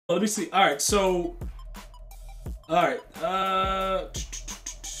Let me see. All right, so, all right, all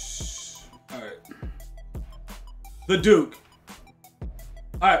right, the Duke.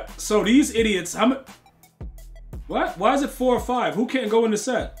 All right, so these idiots. How much? What? Why is it 4 or 5? Who can't go in the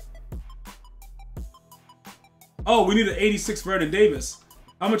set? Oh, we need an 86 Vernon Davis.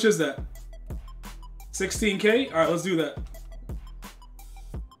 How much is that? 16K? All right, let's do that.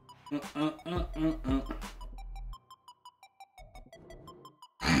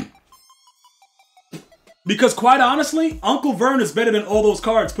 Because quite honestly, Uncle Vern is better than all those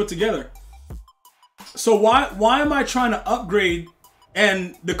cards put together. So why am I trying to upgrade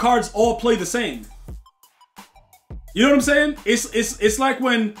and the cards all play the same? You know what I'm saying? It's like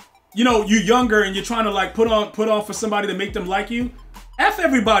when, you know, you're younger and you're trying to like put on for somebody to make them like you. F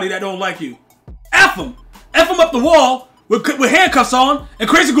everybody that don't like you. F them. F them up the wall with handcuffs on and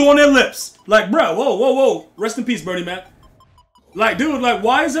crazy glue on their lips. Like, bro, whoa. Rest in peace, Bernie Mac. Like, dude, like,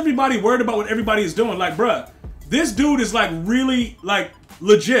 why is everybody worried about what everybody is doing? Like, bruh, this dude is like really like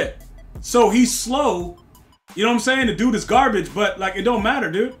legit. So he's slow. You know what I'm saying? The dude is garbage, but like, it don't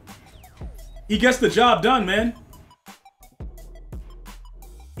matter, dude. He gets the job done, man.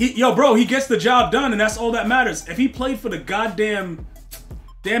 Yo, bro, he gets the job done, and that's all that matters. If he played for the goddamn...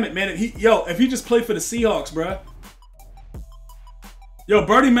 Damn it, man. If he just played for the Seahawks, bruh. Yo,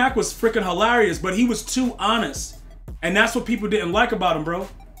 Bernie Mac was freaking hilarious, but he was too honest. And that's what people didn't like about him, bro.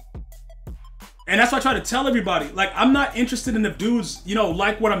 And that's why I try to tell everybody. Like, I'm not interested in if dudes, you know,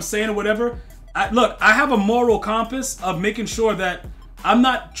 like what I'm saying or whatever. Look, I have a moral compass of making sure that I'm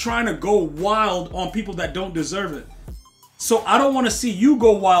not trying to go wild on people that don't deserve it. So I don't want to see you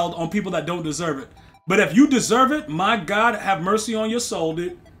go wild on people that don't deserve it. But if you deserve it, my God, have mercy on your soul,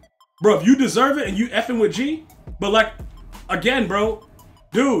 dude. Bro, if you deserve it and you effing with G, but like, again, bro,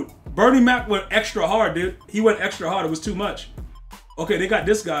 dude, Bernie Mac went extra hard, dude. He went extra hard. It was too much. Okay, they got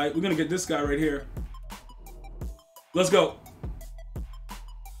this guy. We're going to get this guy right here. Let's go.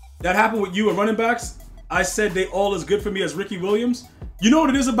 That happened with you and running backs. I said they all as good for me as Ricky Williams. You know what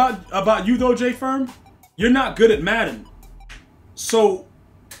it is about you, though, J Firm? You're not good at Madden. So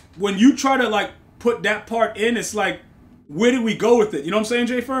when you try to like put that part in, it's like, where do we go with it? You know what I'm saying,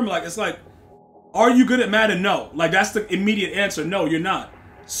 J Firm? Like, it's like, are you good at Madden? No. Like, that's the immediate answer. No, you're not.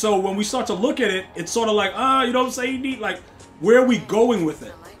 So when we start to look at it, it's sort of like, you know what I'm saying? You need, like, where are we going with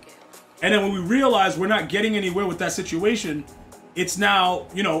it? And then when we realize we're not getting anywhere with that situation, it's now,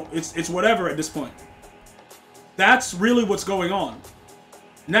 you know, it's whatever at this point. That's really what's going on.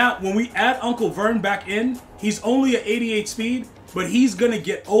 Now, when we add Uncle Vern back in, he's only at 88 speed, but he's going to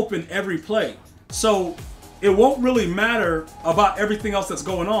get open every play. So it won't really matter about everything else that's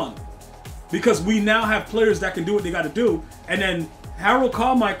going on, because we now have players that can do what they got to do. And then Harold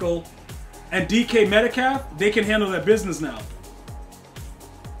Carmichael and DK Metcalf, they can handle their business now.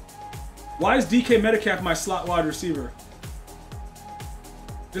 Why is DK Metcalf my slot wide receiver?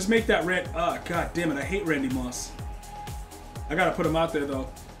 Just make that God damn it, I hate Randy Moss. I gotta put him out there though.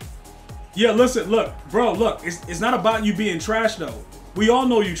 Yeah, listen, look, bro, look, it's not about you being trash though. We all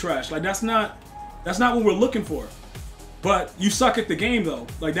know you trash. Like, that's not what we're looking for. But you suck at the game though.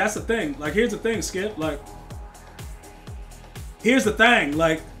 Like, that's the thing. Like, here's the thing, Skip. Like, here's the thing.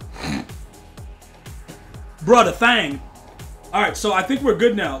 Like, bro, the thing. All right, so I think we're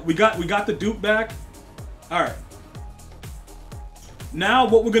good now. We got the Duke back. All right. Now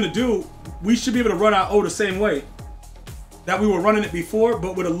what we're gonna do, we should be able to run our O the same way that we were running it before,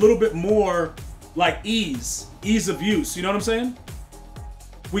 but with a little bit more like ease of use. You know what I'm saying?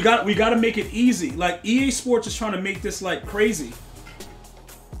 We got to make it easy. Like, EA Sports is trying to make this like crazy.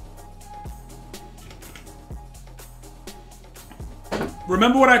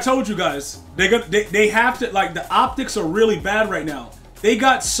 Remember what I told you guys? They have to, like, the optics are really bad right now. They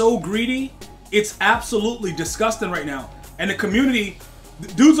got so greedy, it's absolutely disgusting right now. And the community,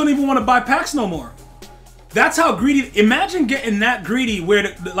 dudes don't even want to buy packs no more. That's how greedy. Imagine getting that greedy where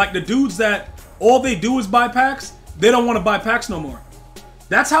the dudes that all they do is buy packs, they don't want to buy packs no more.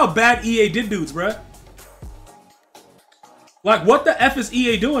 That's how bad EA did dudes, bruh. Like, what the F is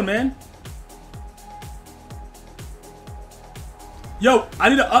EA doing, man? Yo, I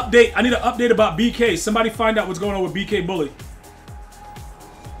need an update. I need an update about BK. Somebody find out what's going on with BK Bully.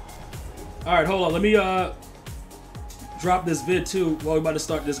 All right, hold on. Let me drop this vid too while we're about to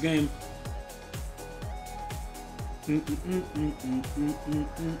start this game.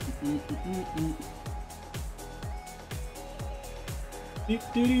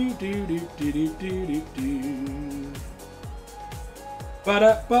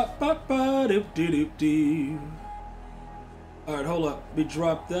 Alright, hold up. Let me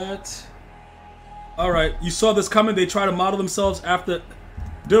drop that. Alright, you saw this coming. They try to model themselves after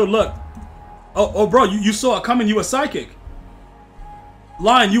Dude, look. Oh, bro, you saw it coming. You a psychic.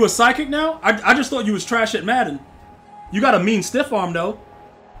 Lion, you a psychic now? I just thought you was trash at Madden. You got a mean stiff arm, though.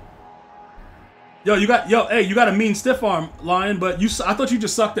 Hey, you got a mean stiff arm, Lion, but I thought you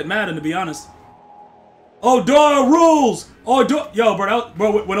just sucked at Madden, to be honest. Oh, Doyle rules! Oh, yo,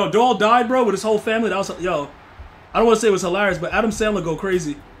 bro, when O'Doyle died, bro, with his whole family, that was, yo, I don't want to say it was hilarious, but Adam Sandler go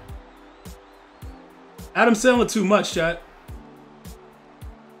crazy. Adam Sandler too much, chat.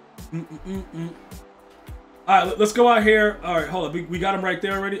 Alright, let's go out here. Alright, hold up. We got him right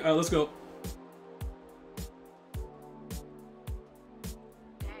there already. Alright, let's go.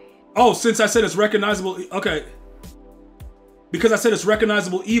 Oh, since I said it's recognizable, okay. Because I said it's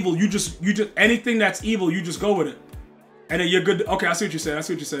recognizable evil, you just anything that's evil, you just go with it. And then you're good. Okay, I see what you're saying. I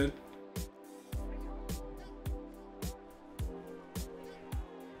see what you're saying.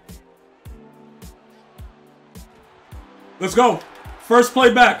 Let's go. First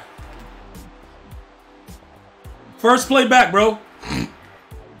play back. First play back, bro.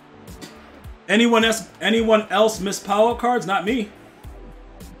 Anyone else miss power cards? Not me.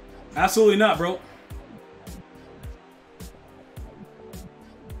 Absolutely not, bro.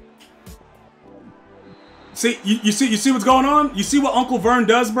 See, you see what's going on? You see what Uncle Vern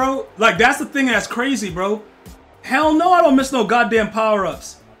does, bro? Like, that's the thing that's crazy, bro. Hell no, I don't miss no goddamn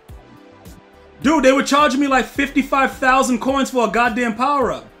power-ups. Dude, they were charging me like 55,000 coins for a goddamn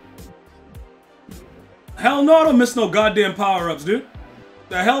power-up. Hell no, I don't miss no goddamn power-ups, dude.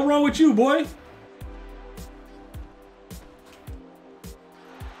 The hell wrong with you, boy?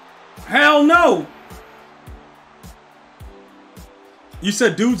 Hell no! You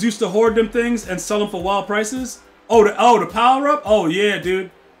said dudes used to hoard them things and sell them for wild prices? Oh, the power-up? Oh, yeah, dude.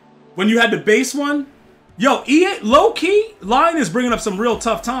 When you had the base one? Yo, EA, low-key, Lion is bringing up some real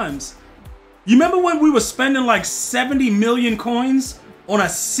tough times. You remember when we were spending like 70 million coins on a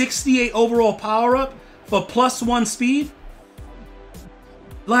 68 overall power-up for +1 speed?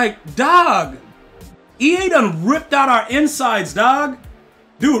 Like, dog. EA done ripped out our insides, dog.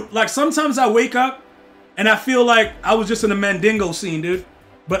 Dude, like sometimes I wake up and I feel like I was just in a Mandingo scene, dude.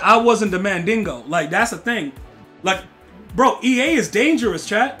 But I wasn't the Mandingo. Like, that's the thing. Like, bro, EA is dangerous,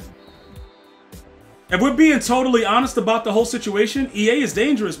 chat. If we're being totally honest about the whole situation, EA is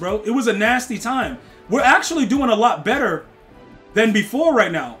dangerous, bro. It was a nasty time. We're actually doing a lot better than before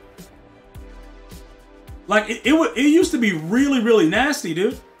right now. Like, it used to be really, really nasty,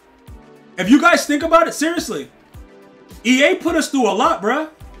 dude. If you guys think about it, seriously. EA put us through a lot, bruh.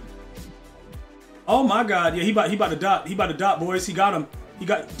 Oh my God, yeah, he about to dot. He about to dot, boys. He got him. He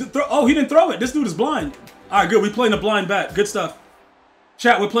didn't throw it. This dude is blind. All right, good. We playing the blind bat. Good stuff.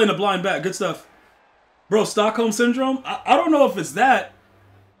 Chat, we're playing the blind bat. Good stuff. Bro, Stockholm Syndrome? I don't know if it's that.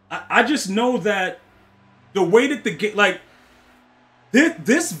 I just know that the way that the game, like,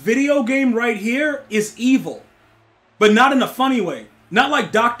 this video game right here is evil. But not in a funny way. Not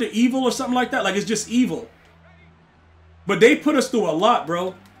like Dr. Evil or something like that. Like, it's just evil. But they put us through a lot,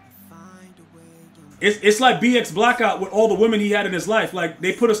 bro. It's like BX Blackout with all the women he had in his life. Like,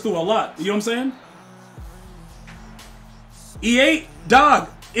 they put us through a lot. You know what I'm saying? EA, dog,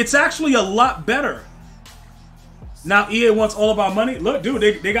 it's actually a lot better. Now EA wants all of our money. Look,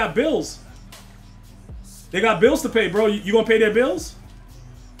 dude, they got bills. They got bills to pay, bro. You gonna pay their bills?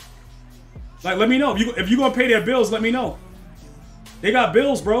 Like, let me know. If you gonna pay their bills, let me know. They got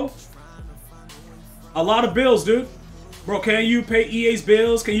bills, bro. A lot of bills, dude. Bro, can you pay EA's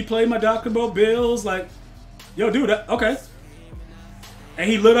bills? Can you play my Dr. Bo bills? Like, yo, dude, okay. And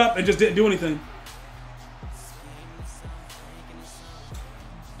he lit up and just didn't do anything.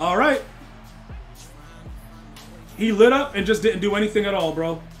 All right. He lit up and just didn't do anything at all,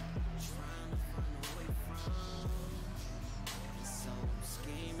 bro.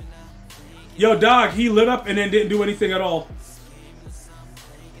 Yo, dog, he lit up and then didn't do anything at all.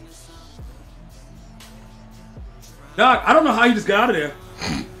 Dog, I don't know how he just got out of there.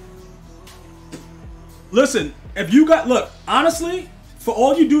 Listen, if you got, look, honestly, for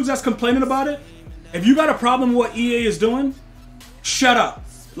all you dudes that's complaining about it, if you got a problem with what EA is doing, shut up.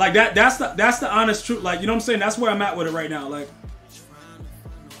 Like, that's the honest truth. Like, you know what I'm saying? That's where I'm at with it right now. Like,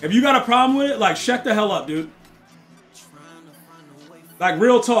 if you got a problem with it, like, shut the hell up, dude. Like,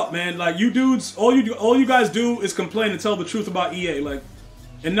 real talk, man. Like, you dudes, all you guys do is complain and tell the truth about EA. Like,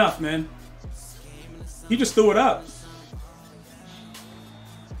 enough, man. He just threw it up.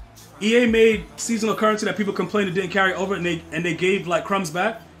 EA made seasonal currency that people complained it didn't carry over, and they gave like crumbs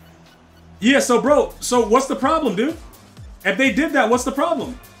back. Yeah, so bro, so what's the problem, dude? If they did that, what's the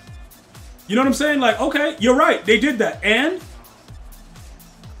problem? You know what I'm saying? Like, okay, you're right, they did that, and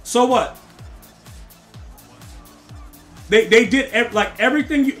so what? They did like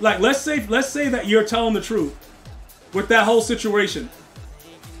everything. Like let's say that you're telling the truth with that whole situation.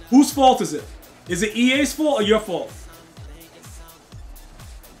 Whose fault is it? Is it EA's fault or your fault?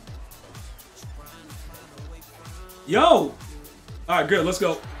 Yo! All right, good. Let's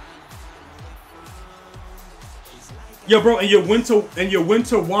go. Yo, bro, and your winter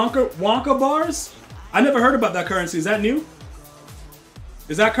Wonka bars? I never heard about that currency. Is that new?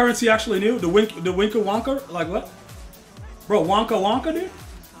 Is that currency actually new? The Winka Wonka? Like what? Bro, Wonka, dude?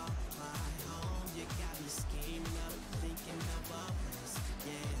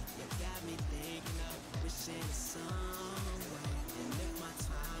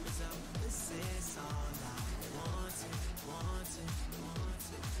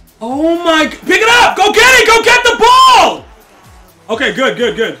 Oh my, pick it up! Go get it! Go get the ball! Okay,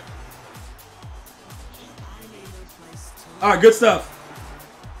 good. Alright, good stuff.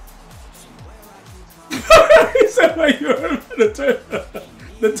 He said, like, you heard of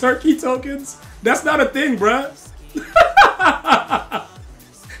the turkey tokens? That's not a thing, bruh.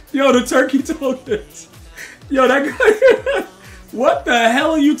 Yo, the turkey tokens. Yo, that guy. What the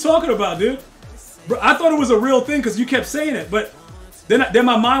hell are you talking about, dude? Bro, I thought it was a real thing because you kept saying it, but then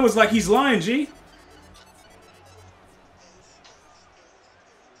my mind was like, he's lying, G.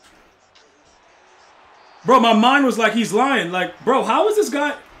 Bro, my mind was like, he's lying. Like, bro, how is this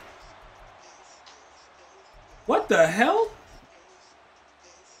guy? What the hell?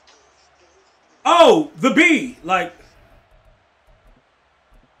 Oh, the bee. Like,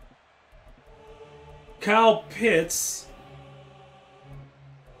 Kyle Pitts.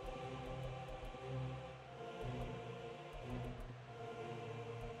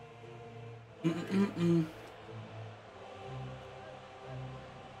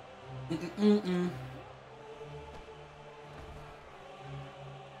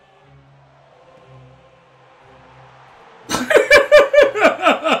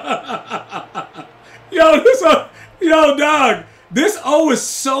 Yo, dog. This O is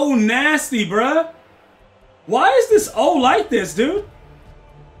so nasty, bruh. Why is this O like this, dude?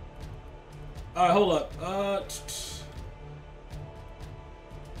 Alright, hold up.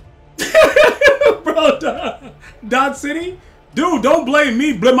 Bro, Dot City? Dude, don't blame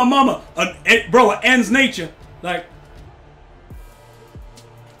me. Blame my mama. Bro, it ends nature. Like,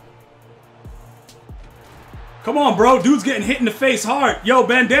 come on, bro. Dude's getting hit in the face hard. Yo,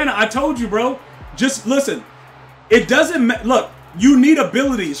 Bandana, I told you, bro. Just listen. It doesn't look, you need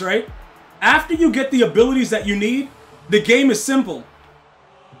abilities, right? After you get the abilities that you need, the game is simple.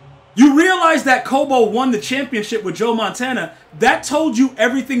 You realize that Kobo won the championship with Joe Montana. That told you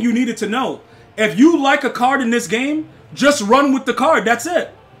everything you needed to know. If you like a card in this game, just run with the card. That's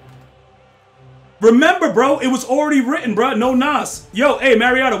it. Remember, bro, it was already written, bro. No Nas. Yo, hey,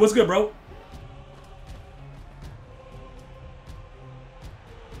 Marietta, what's good, bro?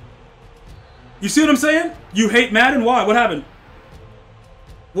 You see what I'm saying? You hate Madden? Why? What happened?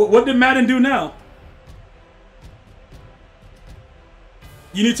 What did Madden do now?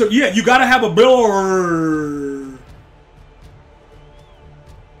 You need to, yeah, you gotta have a bill.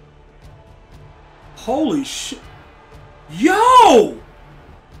 Holy shit. Yo!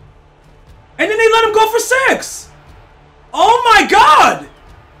 And then they let him go for 6. Oh my god!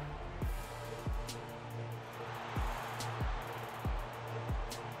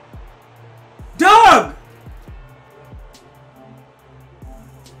 Dog!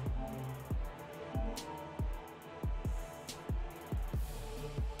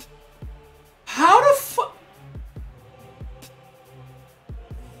 How the fuck?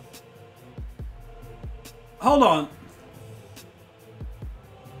 Hold on.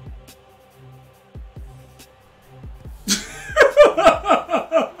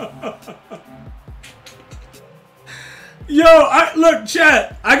 Yo, look,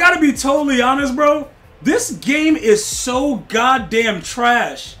 chat. I gotta be totally honest, bro. This game is so goddamn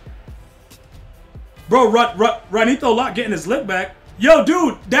trash. Bro, Ranito Lott getting his lip back. Yo,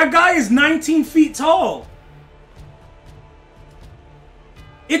 dude, that guy is 19 feet tall.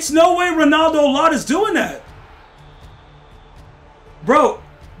 It's no way Ronaldo Lott is doing that. Bro,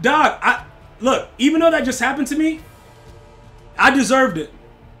 dog, look, even though that just happened to me, I deserved it.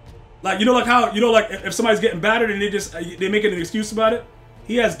 Like, you know, like how, you know, like if somebody's getting battered and they make an excuse about it.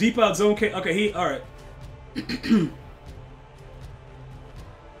 He has deep out zone. Okay, all right.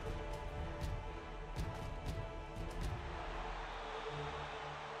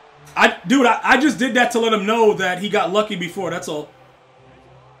 Dude, I just did that to let him know that he got lucky before. That's all.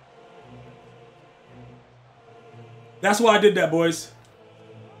 That's why I did that, boys.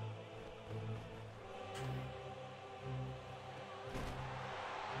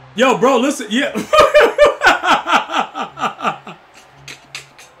 Yo, bro, listen. Yeah.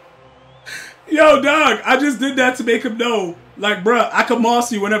 Yo, dog, I just did that to make him know. Like, bruh, I can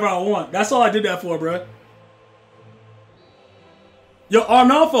moss you whenever I want. That's all I did that for, bruh. Yo,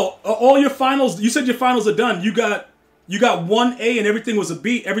 Arnolfo, all your finals, you said your finals are done. You got one A and everything was a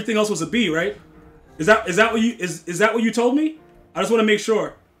B. Everything else was a B, right? Is that what you told me? I just want to make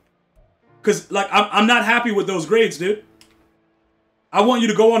sure. Cause like I'm not happy with those grades, dude. I want you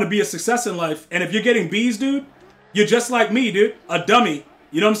to go on to be a success in life. And if you're getting B's, dude, you're just like me, dude. A dummy.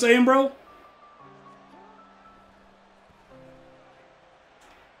 You know what I'm saying, bro?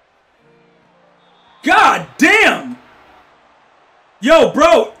 God damn! Yo,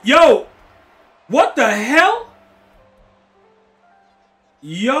 bro, yo! What the hell?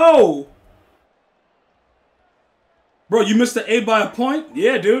 Yo! Bro, you missed the A by a point?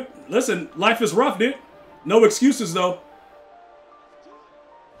 Yeah, dude. Listen, life is rough, dude. No excuses, though.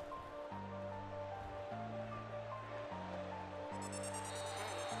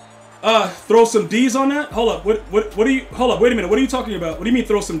 Throw some D's on that? Hold up, what do you, hold up, wait a minute, what are you talking about? What do you mean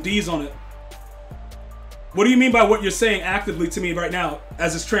throw some D's on it? What do you mean by what you're saying actively to me right now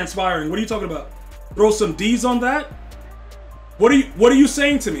as it's transpiring? What are you talking about? Throw some D's on that? What are you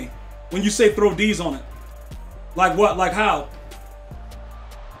saying to me when you say throw D's on it? Like what? Like how?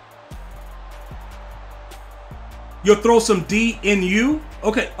 You'll throw some D in you?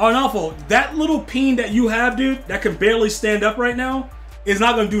 Okay, Arnolfo, that little peen that you have, dude, that can barely stand up right now, is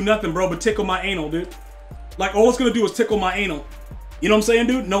not gonna do nothing, bro, but tickle my anal, dude. Like, all it's gonna do is tickle my anal. You know what I'm saying,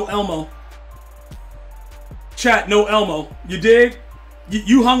 dude? No Elmo. Chat, no Elmo. You dig?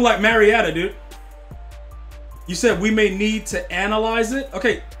 You hung like Marietta, dude. You said we may need to analyze it.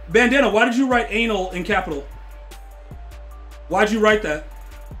 Okay, Bandana, why did you write anal in capital? Why'd you write that?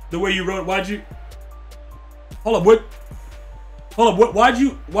 The way you wrote it, why'd you... Hold up, what? Hold up, what? Why'd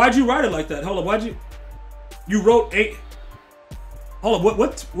you write it like that? Hold up, why'd you... You wrote a... Hold up,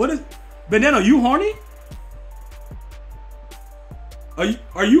 what is... Bandana, are you horny?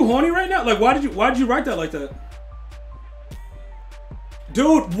 Are you horny right now? Like, why'd you write that like that?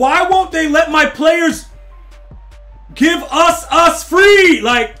 Dude, why won't they let my players give us free?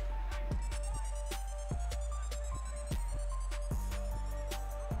 Like,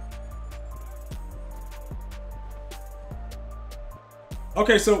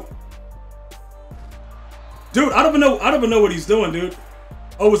 okay, so, dude, I don't even know what he's doing, dude.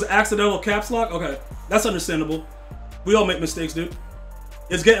 Oh, it was an accidental caps lock? Okay, that's understandable. We all make mistakes, dude.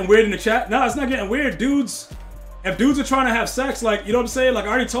 It's getting weird in the chat. No, it's not getting weird, dudes. If dudes are trying to have sex, like, you know what I'm saying? Like, I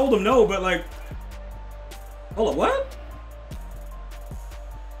already told them no, but like, hold on, what?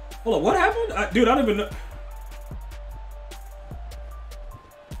 Hold on, what happened? Dude, I don't even know.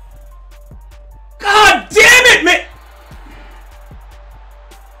 God damn it, man!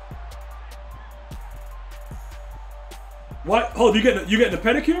 What? Hold, you getting a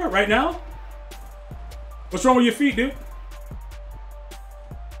pedicure right now? What's wrong with your feet, dude?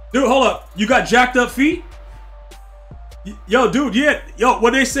 Dude, hold up. You got jacked up feet? Yo, dude, yeah. Yo,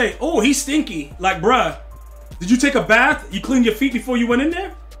 what they say? Oh, he's stinky. Like, bruh, did you take a bath? You cleaned your feet before you went in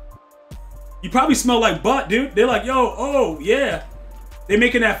there? You probably smell like butt, dude. They're like, yo, oh, yeah. They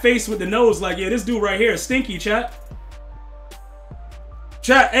making that face with the nose like, yeah, this dude right here is stinky, chat.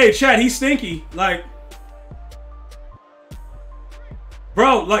 Chat, hey, chat, he's stinky. Like,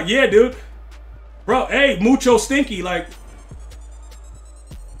 bro, like, yeah, dude. Bro, hey, mucho stinky. Like,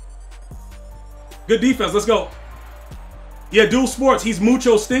 good defense. Let's go. Yeah, dual sports. He's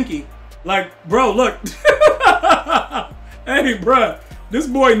mucho stinky. Like, bro, look. Hey, bro, this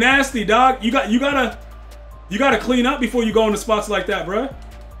boy nasty, dog. You gotta clean up before you go into spots like that, bro. You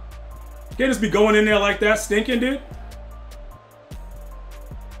can't just be going in there like that, stinking, dude.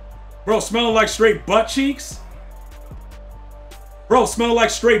 Bro, smelling like straight butt cheeks. Bro, smelling like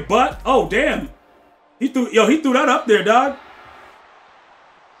straight butt. Oh, damn. He threw that up there, dog.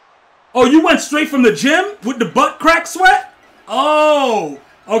 Oh, you went straight from the gym with the butt crack sweat? Oh,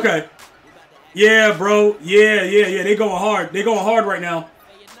 okay. Yeah, bro. Yeah. They going hard. They going hard right now.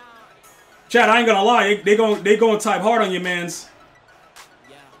 Chat, I ain't gonna lie. They going type hard on you, mans.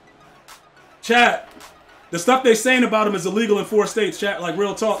 Chat, the stuff they saying about him is illegal in 4 states. Chat, like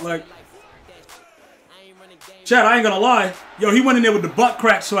real talk. Like, chat, I ain't gonna lie. Yo, he went in there with the butt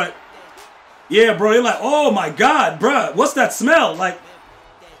crack sweat. Yeah, bro. They're like, oh my god, bro. What's that smell? Like,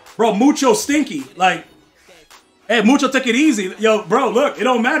 bro, mucho stinky. Like, hey, mucho, take it easy. Yo, bro, look, it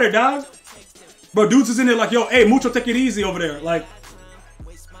don't matter, dog. Bro, dudes is in there like, yo, hey, mucho, take it easy over there. Like,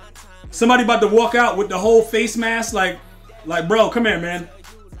 somebody about to walk out with the whole face mask. Like, bro, come here, man.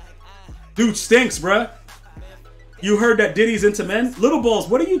 Dude stinks, bro. You heard that Diddy's into men? Little balls,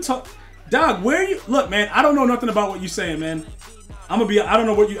 what are you talking? Dog, where are you? Look, man, I don't know nothing about what you're saying, man. I'm gonna be. I don't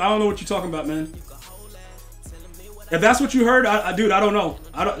know what you're talking about, man. If that's what you heard, dude, I don't know.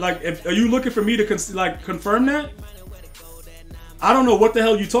 I don't like. Are you looking for me to confirm that? I don't know what the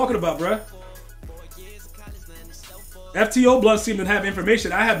hell you talking about, bruh. FTO Blood seem to have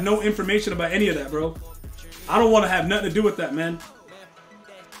information. I have no information about any of that, bro. I don't want to have nothing to do with that, man.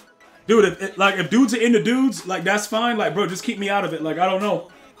 Dude, if dudes are into dudes, like, that's fine. Like, bro, just keep me out of it. Like, I don't know.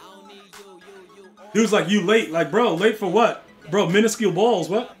 Dude's like, you late. Like, bro, late for what? Bro, minuscule balls,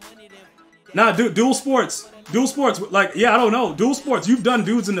 what? Nah, dude, dual sports. Dual sports, like, yeah, I don't know. Dual sports, you've done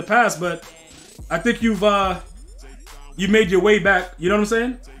dudes in the past, but I think you made your way back. You know what I'm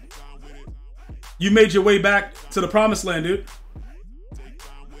saying? You made your way back to the promised land, dude.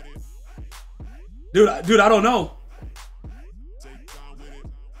 Dude, I don't know.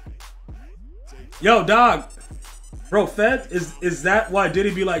 Yo, dog. Bro, Fed, is that why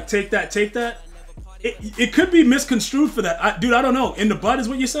Diddy be like, take that, take that? It could be misconstrued for that. Dude, I don't know. In the butt is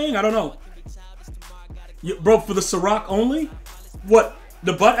what you're saying? I don't know. Bro, for the Ciroc only? What?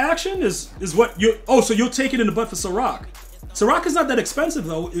 The butt action is what you... Oh, so you'll take it in the butt for Ciroc. Ciroc is not that expensive,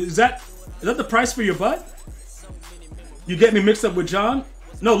 though. Is that the price for your butt? You get me mixed up with John?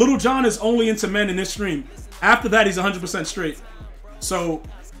 No, Little John is only into men in this stream. After that, he's 100% straight. So,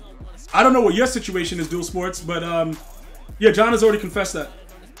 I don't know what your situation is, Dual Sports, but yeah, John has already confessed that.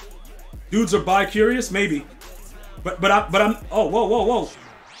 Dudes are bi-curious? Maybe. But I'm... Oh, whoa.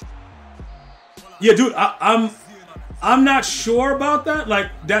 Yeah, dude, I'm not sure about that, like,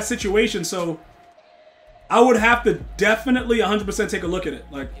 that situation, so I would have to definitely 100% take a look at it,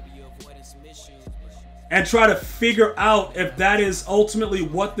 like, and try to figure out if that is ultimately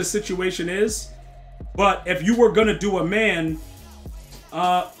what the situation is. But if you were gonna do a man,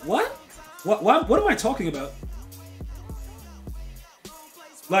 what am I talking about?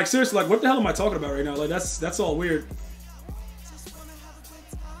 Like, seriously, like, what the hell am I talking about right now? Like, that's all weird.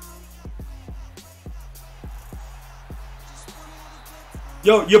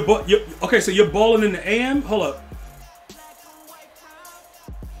 Yo, okay, so you're balling in the AM? Hold up.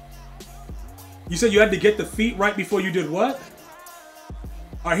 You said you had to get the feet right before you did what?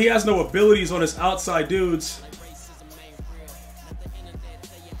 Alright, he has no abilities on his outside dudes.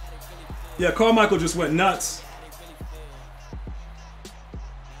 Yeah, Carmichael just went nuts.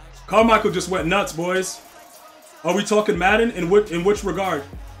 Carmichael just went nuts, boys. Are we talking Madden? In which regard?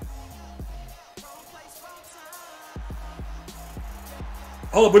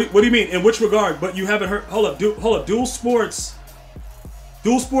 Hold up, what do you mean? In which regard? But you haven't heard... Hold up, Dual Sports...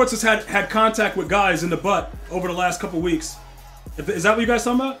 Dual Sports has had contact with guys in the butt over the last couple weeks. Is that what you guys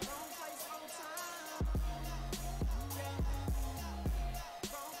talking about?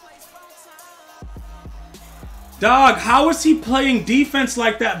 Dog, how is he playing defense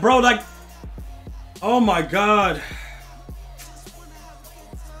like that, bro? Like... Oh my god.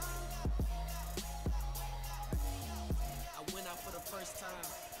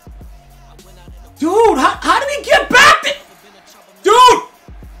 Dude, how did he get back there? Dude!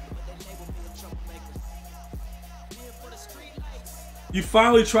 You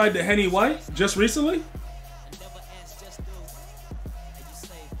finally tried the Henny White just recently?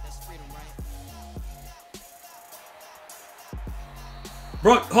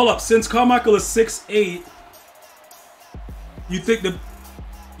 Bro, hold up. Since Carmichael is 6'8", you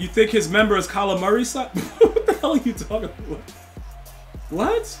think his member is Kyler Murray? What the hell are you talking about?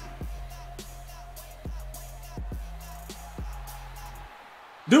 What?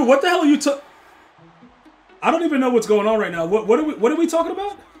 Dude, what the hell are you talking? I don't even know what's going on right now. What are we talking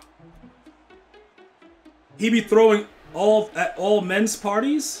about? He be throwing at all men's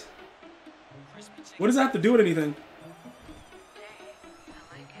parties? What does that have to do with anything?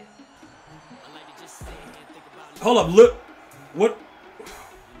 Hold up, look. What?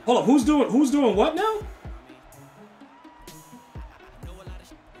 Hold up, who's doing what now?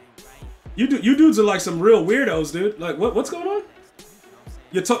 You dudes are like some real weirdos, dude. Like, what's going on?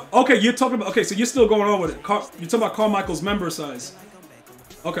 You're talking about, okay, so you're still going on with it. You're talking about Carmichael's member size.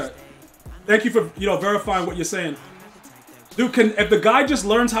 Okay. Thank you for, verifying what you're saying. Dude, if the guy just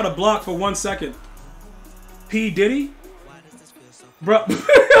learns how to block for 1 second. P. Diddy? Bro,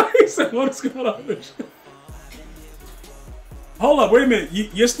 he said, what is going on? Hold up, wait a minute.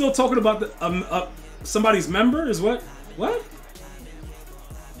 You're still talking about the, somebody's member is what? What?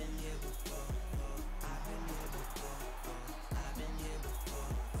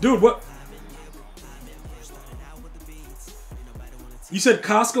 Dude, what? You said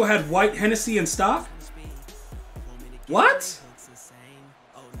Costco had white Hennessy in stock? What?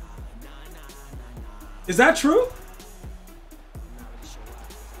 Is that true?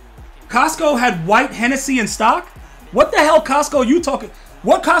 Costco had white Hennessy in stock? What the hell Costco are you talking?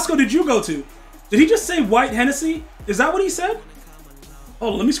 What Costco did you go to? Did he just say white Hennessy? Is that what he said?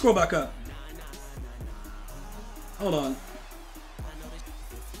 Hold on, let me scroll back up. Hold on.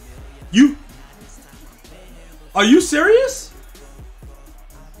 Are you serious?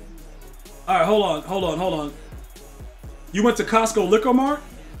 Alright, hold on. You went to Costco Liquor Mart?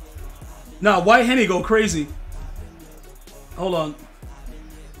 Nah, white Henny go crazy. Hold on.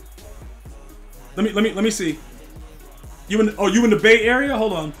 Let me see. You in the Bay Area?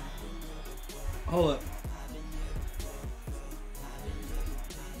 Hold on. Hold up.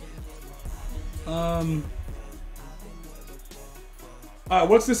 Alright,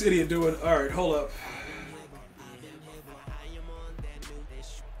 what's this idiot doing? Alright, hold up.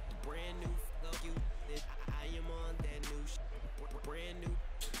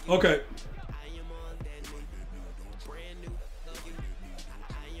 Okay.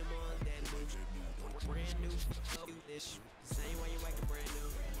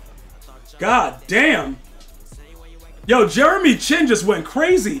 God damn. Yo, Jeremy Chin just went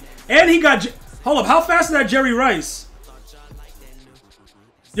crazy. And he got... Hold up, how fast is that Jerry Rice?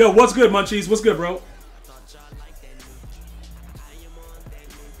 Yo, what's good, Munchies? What's good, bro?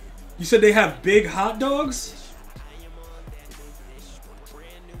 You said they have big hot dogs?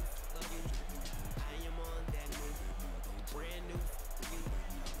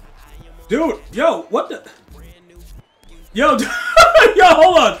 Dude, yo, what the... Yo, yo,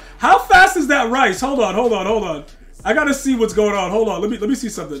 hold on. How fast is that rice? Hold on. I gotta see what's going on. Hold on, let me see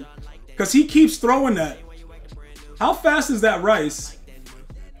something. Because he keeps throwing that. How fast is that rice?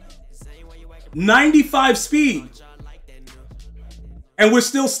 95 speed. And we're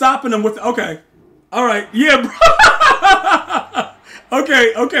still stopping them with... Okay. All right. Yeah, bro.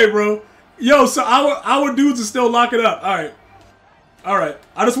 Okay, bro. Yo, so our dudes are still locking up. All right.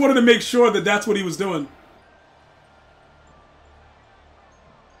 I just wanted to make sure that that's what he was doing.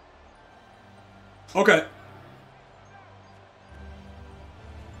 Okay.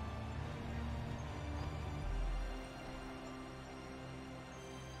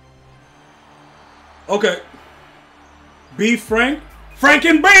 Okay. Beef Frank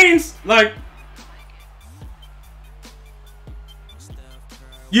and beans. Like.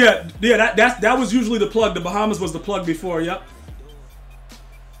 Yeah. That was usually the plug. The Bahamas was the plug before. Yep.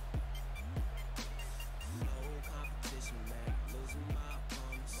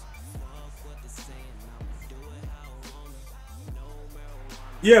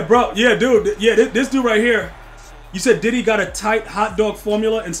 Yeah, bro. Yeah, dude. Yeah, this dude right here. You said Diddy got a tight hot dog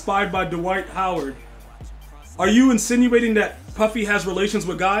formula inspired by Dwight Howard. Are you insinuating that Puffy has relations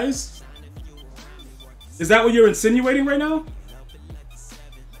with guys? Is that what you're insinuating right now?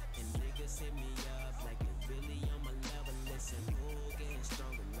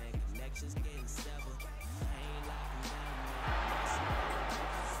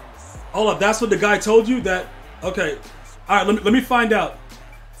 Hold up, that's what the guy told you? That... Okay. Alright, let me find out.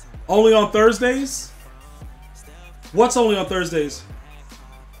 Only on Thursdays? What's only on Thursdays?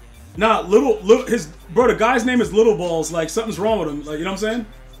 Nah, bro, the guy's name is Little Balls. Like, something's wrong with him. Like, you know what I'm saying?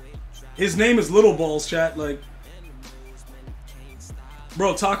 His name is Little Balls, chat. Like,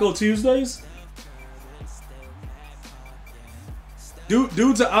 bro, Taco Tuesdays?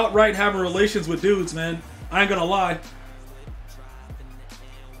 Dudes are outright having relations with dudes, man. I ain't gonna lie.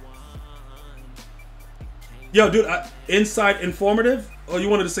 Yo, dude, inside informative? Or you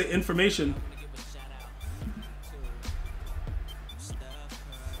wanted to say information?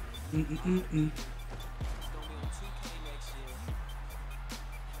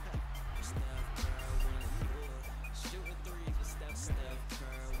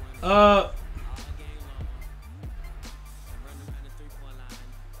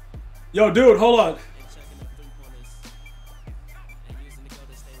 Yo, dude, hold on.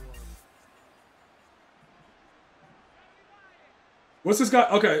 What's this guy?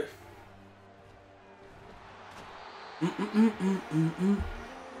 Okay.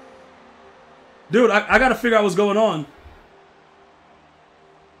 Dude, I gotta figure out what's going on.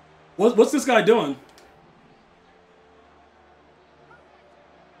 What's this guy doing?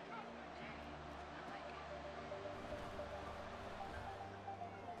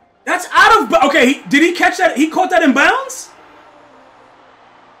 That's out of... Okay, did he catch that? He caught that in bounds?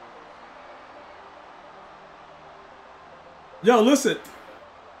 Yo, listen.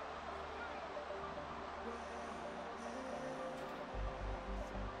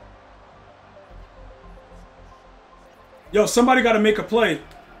 Yo, somebody got to make a play.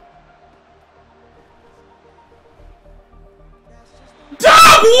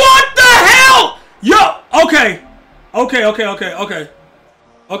 Dog, what the hell? Yo, okay. Okay.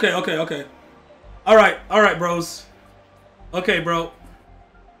 All right, bros. Okay, bro.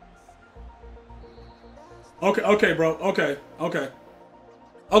 Okay, bro.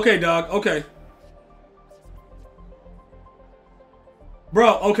 Okay, dog. Okay.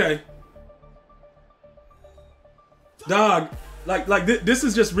 Bro, okay. Dog, like this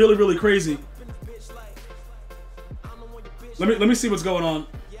is just really crazy. Let me see what's going on.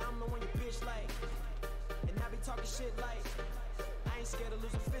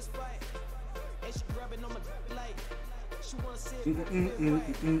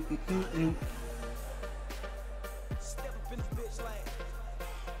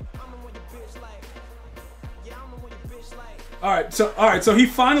 All right, so he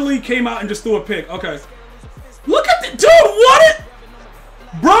finally came out and just threw a pick. Okay. Look at the dude, what?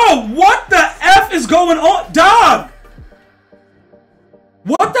 Bro, what the F is going on? Dog!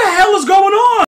 What the hell is going on?